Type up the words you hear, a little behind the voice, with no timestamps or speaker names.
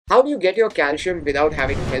How do you get your calcium without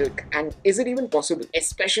having milk? And is it even possible?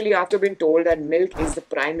 Especially after being told that milk is the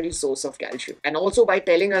primary source of calcium. And also by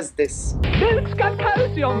telling us this. Milk's got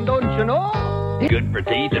calcium, don't you know? Good for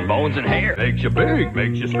teeth and bones and hair. Makes you big,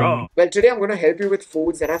 makes you strong. Well, today I'm going to help you with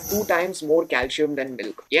foods that have 2 times more calcium than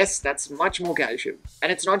milk. Yes, that's much more calcium.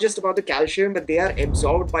 And it's not just about the calcium, but they are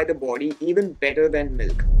absorbed by the body even better than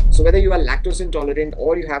milk. So whether you are lactose intolerant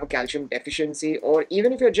or you have a calcium deficiency, or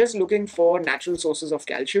even if you're just looking for natural sources of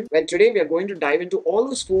calcium, well, today we are going to dive into all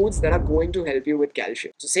those foods that are going to help you with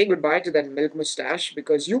calcium. So say goodbye to that milk mustache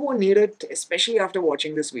because you won't need it, especially after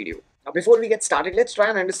watching this video. Now, before we get started, let's try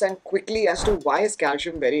and understand quickly as to why is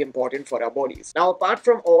calcium very important for our bodies. Now, apart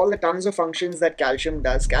from all the tons of functions that calcium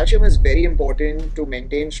does, calcium is very important to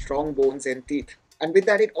maintain strong bones and teeth. And with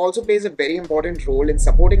that, it also plays a very important role in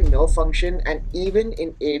supporting nerve function and even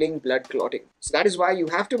in aiding blood clotting. So that is why you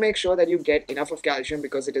have to make sure that you get enough of calcium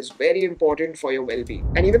because it is very important for your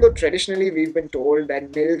well-being. And even though traditionally we've been told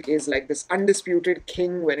that milk is like this undisputed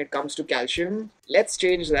king when it comes to calcium, let's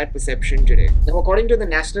change that perception today. Now, according to the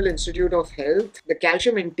National Institute of Health, the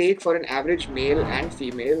calcium intake for an average male and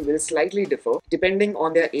female will slightly differ depending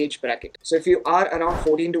on their age bracket. So if you are around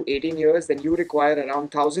 14 to 18 years, then you require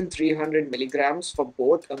around 1300 milligrams for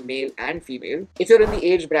both a male and female. If you're in the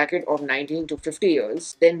age bracket of 19 to 50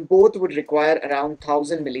 years, then both would require around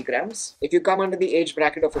 1000 milligrams. If you come under the age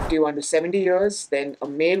bracket of 51 to 70 years, then a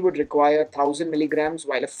male would require 1000 milligrams,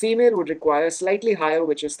 while a female would require slightly higher,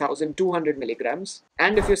 which is 1200 milligrams.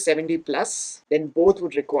 And if you're 70 plus, then both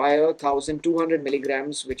would require 1200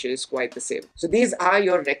 milligrams, which is quite the same. So these are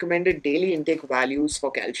your recommended daily intake values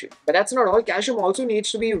for calcium. But that's not all. Calcium also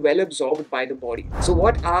needs to be well absorbed by the body. So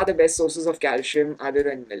what are the best sources of calcium other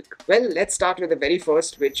than milk? Well, let's start with the very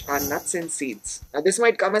first, which are nuts and seeds. Now, this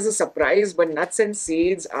might come as a surprise, but nuts and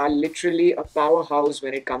seeds are literally a powerhouse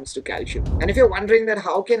when it comes to calcium. And if you're wondering that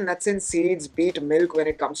how can nuts and seeds beat milk when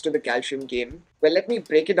it comes to the calcium game, well, let me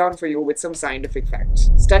break it down for you with some scientific facts.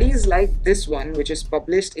 Studies like this one, which is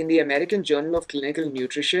published in the American Journal of Clinical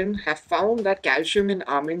Nutrition, have found that calcium in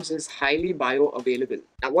almonds is highly bioavailable.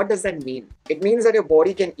 Now, what does that mean? It means that your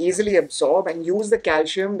body can easily absorb and use the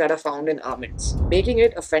calcium that are found in almonds, making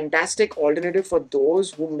it a fantastic alternative for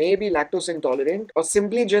those who may be lactose intolerant or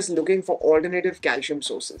simply just looking for alternative calcium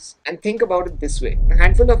sources. And think about it this way. A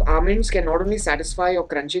handful of almonds can not only satisfy your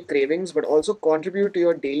crunchy cravings, but also contribute to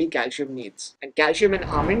your daily calcium needs. And calcium in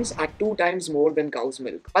almonds are 2 times more than cow's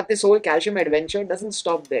milk. But this whole calcium adventure doesn't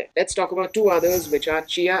stop there. Let's talk about 2 others, which are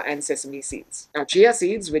chia and sesame seeds. Now, chia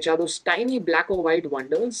seeds, which are those tiny black or white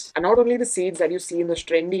wonders, are not only the seeds that you see in those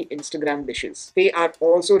trendy Instagram dishes. They are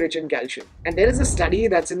also rich in calcium. And there is a study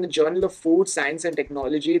that's in the Journal of Food Science and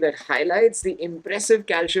Technology that highlights the impressive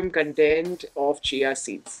calcium content of chia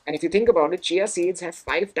seeds. And if you think about it, chia seeds have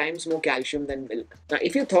 5 times more calcium than milk. Now,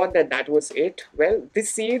 if you thought that that was it, well,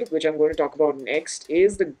 this seed, which I'm going to talk about next,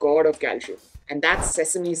 is the god of calcium. And that's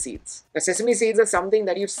sesame seeds. Now, sesame seeds are something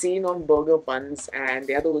that you've seen on burger buns, and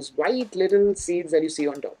they are those white little seeds that you see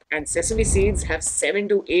on top. And sesame seeds have 7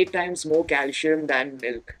 to 8 times more calcium than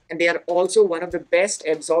milk. And they are also one of the best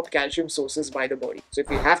absorbed calcium sources by the body. So if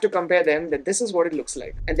you have to compare them, then this is what it looks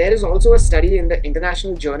like. And there is also a study in the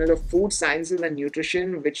International Journal of Food Sciences and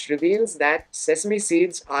Nutrition which reveals that sesame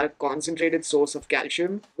seeds are a concentrated source of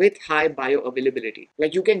calcium with high bioavailability.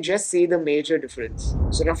 Like, you can just see the major difference.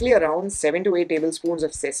 So roughly around 7 to 8 tablespoons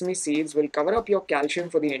of sesame seeds will cover up your calcium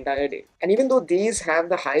for the entire day. And even though these have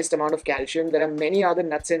the highest amount of calcium, there are many other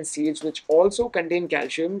nuts and seeds which also contain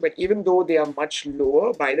calcium, but even though they are much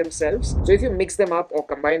lower by themselves, so if you mix them up or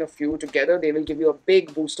combine a few together, they will give you a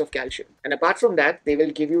big boost of calcium. And apart from that, they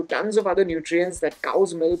will give you tons of other nutrients that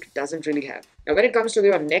cow's milk doesn't really have. Now, when it comes to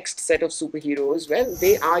your next set of superheroes, well,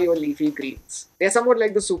 they are your leafy greens. They are somewhat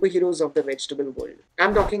like the superheroes of the vegetable world.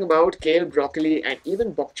 I'm talking about kale, broccoli, and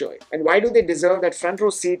even bok choy. And why do they deserve that front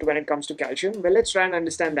row seat when it comes to calcium? Well, let's try and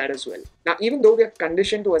understand that as well. Now, even though we are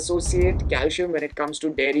conditioned to associate calcium when it comes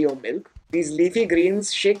to dairy or milk, these leafy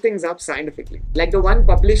greens shake things up scientifically. Like the one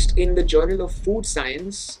published in the Journal of Food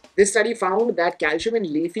Science, this study found that calcium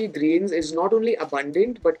in leafy greens is not only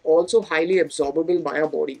abundant but also highly absorbable by our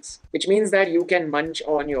bodies, which means that you can munch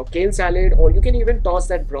on your kale salad, or you can even toss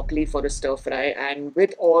that broccoli for a stir fry, and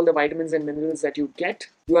with all the vitamins and minerals that you get,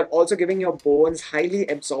 you are also giving your bones highly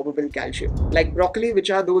absorbable calcium. Like broccoli, which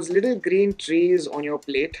are those little green trees on your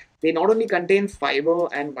plate, they not only contain fiber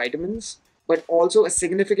and vitamins, but also a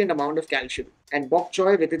significant amount of calcium. And bok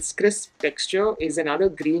choy, with its crisp texture, is another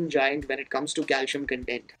green giant when it comes to calcium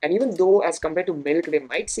content. And even though as compared to milk they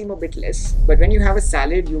might seem a bit less, but when you have a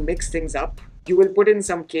salad, you mix things up, You will put in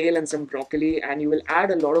some kale and some broccoli, and you will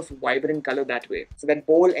add a lot of vibrant color that way. So that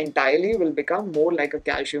bowl entirely will become more like a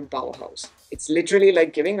calcium powerhouse. It's literally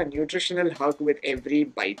like giving a nutritional hug with every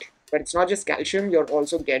bite. But it's not just calcium, you're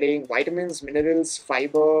also getting vitamins, minerals,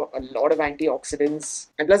 fiber, a lot of antioxidants.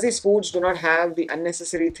 And plus, these foods do not have the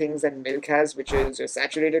unnecessary things that milk has, which is your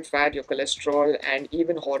saturated fat, your cholesterol, and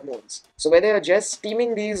even hormones. So, whether you're just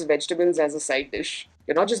steaming these vegetables as a side dish,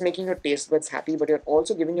 you're not just making your taste buds happy, but you're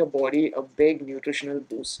also giving your body a big nutritional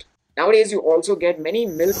boost. Nowadays, you also get many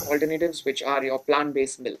milk alternatives which are your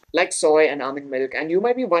plant-based milk, like soy and almond milk. And you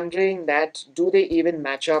might be wondering that do they even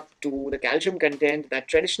match up to the calcium content that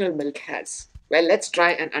traditional milk has? Well, let's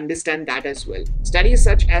try and understand that as well. Studies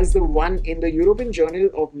such as the one in the European Journal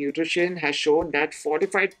of Nutrition has shown that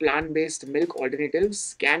fortified plant-based milk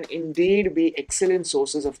alternatives can indeed be excellent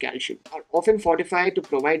sources of calcium, are often fortified to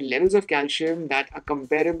provide levels of calcium that are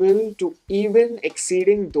comparable to even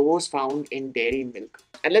exceeding those found in dairy milk.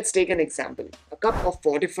 And let's take an example. A cup of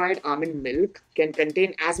fortified almond milk can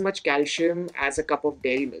contain as much calcium as a cup of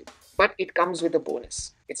dairy milk. But it comes with a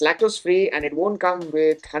bonus. It's lactose free and it won't come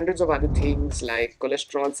with hundreds of other things like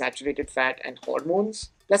cholesterol, saturated fat, and hormones.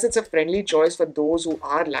 Plus, it's a friendly choice for those who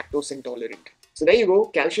are lactose intolerant. So, there you go,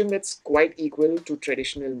 calcium that's quite equal to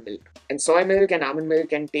traditional milk. And soy milk and almond milk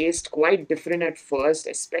can taste quite different at first,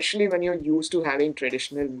 especially when you're used to having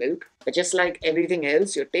traditional milk. But just like everything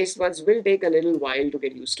else, your taste buds will take a little while to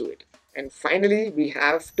get used to it. And finally, we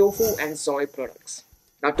have tofu and soy products.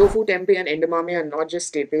 Now, tofu, tempeh, and edamame are not just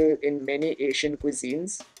staple in many Asian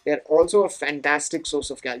cuisines, they're also a fantastic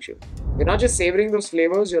source of calcium. You're not just savoring those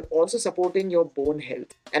flavors, you're also supporting your bone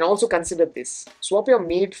health. And also consider this, swap your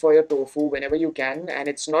meat for your tofu whenever you can, and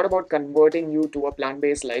it's not about converting you to a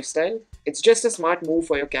plant-based lifestyle. It's just a smart move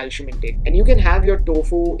for your calcium intake. And you can have your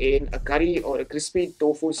tofu in a curry or a crispy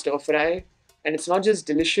tofu stir fry. And it's not just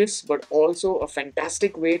delicious, but also a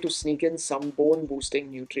fantastic way to sneak in some bone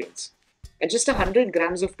boosting nutrients. And just 100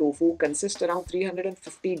 grams of tofu consists around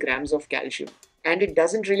 350 grams of calcium. And it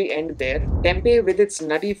doesn't really end there. Tempeh, with its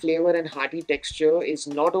nutty flavor and hearty texture, is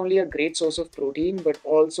not only a great source of protein, but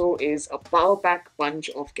also is a power pack punch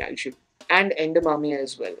of calcium. And edamame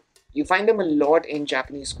as well. You find them a lot in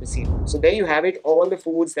Japanese cuisine. So there you have it, all the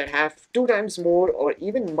foods that have 2 times more or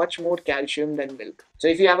even much more calcium than milk. So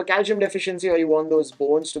if you have a calcium deficiency or you want those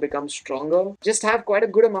bones to become stronger, just have quite a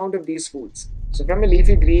good amount of these foods. So from the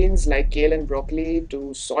leafy greens like kale and broccoli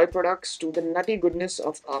to soy products to the nutty goodness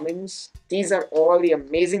of almonds, these are all the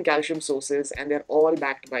amazing calcium sources and they're all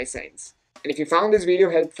backed by science. And if you found this video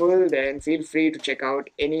helpful, then feel free to check out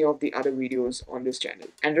any of the other videos on this channel.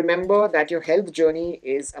 And remember that your health journey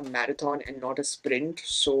is a marathon and not a sprint.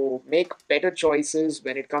 So make better choices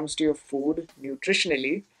when it comes to your food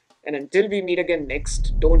nutritionally. And until we meet again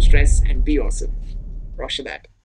next, don't stress and be awesome. Rocher that.